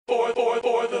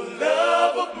for the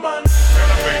love of money.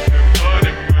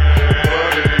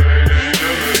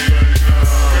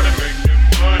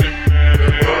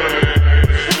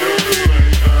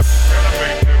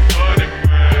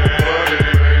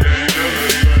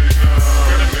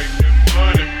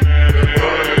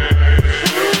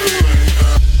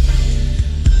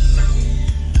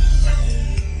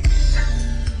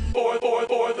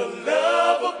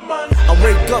 I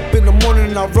wake up in the morning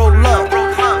and I roll up.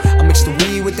 I mix the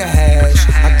weed with the hash.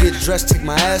 I get dressed, take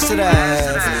my ass to the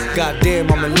half.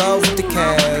 Goddamn, I'm in love with the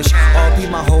cash. RP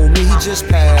my homie, he just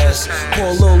passed. Pour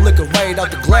a little liquor right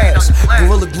out the glass.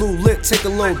 Gorilla glue lit, take a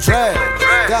little drag.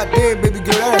 Goddamn, baby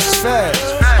girl, that ass is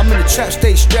fast. I'm in the trap,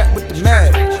 stay strapped with the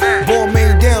mag. Ball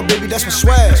main down, baby, that's my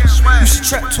swag. Used to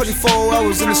trap 24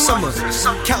 hours in the summer.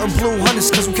 Counting blue hundreds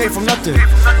cause we came from nothing.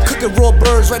 Cooking raw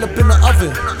birds right up in the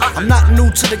oven. I'm not new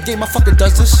to the game, I fucking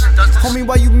does this. Homie,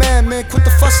 why you mad, man? Quit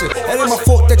the fussing. That ain't my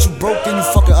fault that you broke and you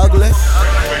fucking ugly.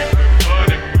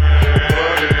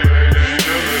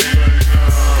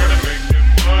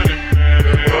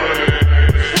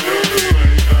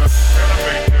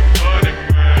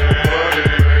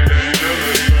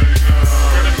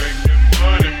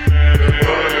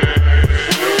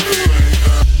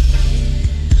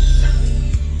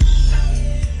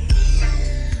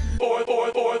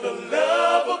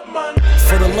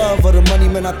 For the love of the money,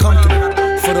 man, I come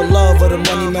through. For the love of the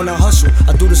money, man, I hustle.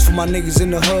 I do this for my niggas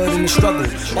in the hood in the struggle.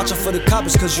 Watch out for the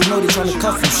coppers, cause you know they tryna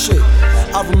cuff you. Shit,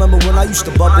 I remember when I used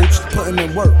to bubble, putting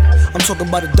in work. I'm talking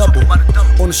about a double.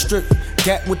 On the strip,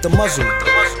 gat with the muzzle.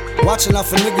 Watching out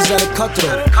for niggas that are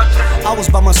cutthroat. I was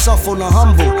by myself on the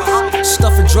humble.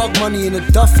 Stuffing drug money in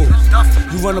a duffel.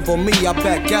 You run up on me, I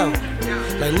back out.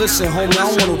 Like, listen, homie, I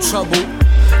don't want no trouble.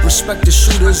 Respect the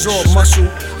shooters, all muscle.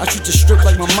 I treat the strip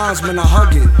like my mom's, man, I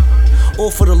hug it.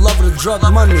 All for the love of the drug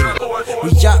money.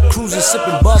 We yacht cruising,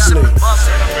 sipping bubbly.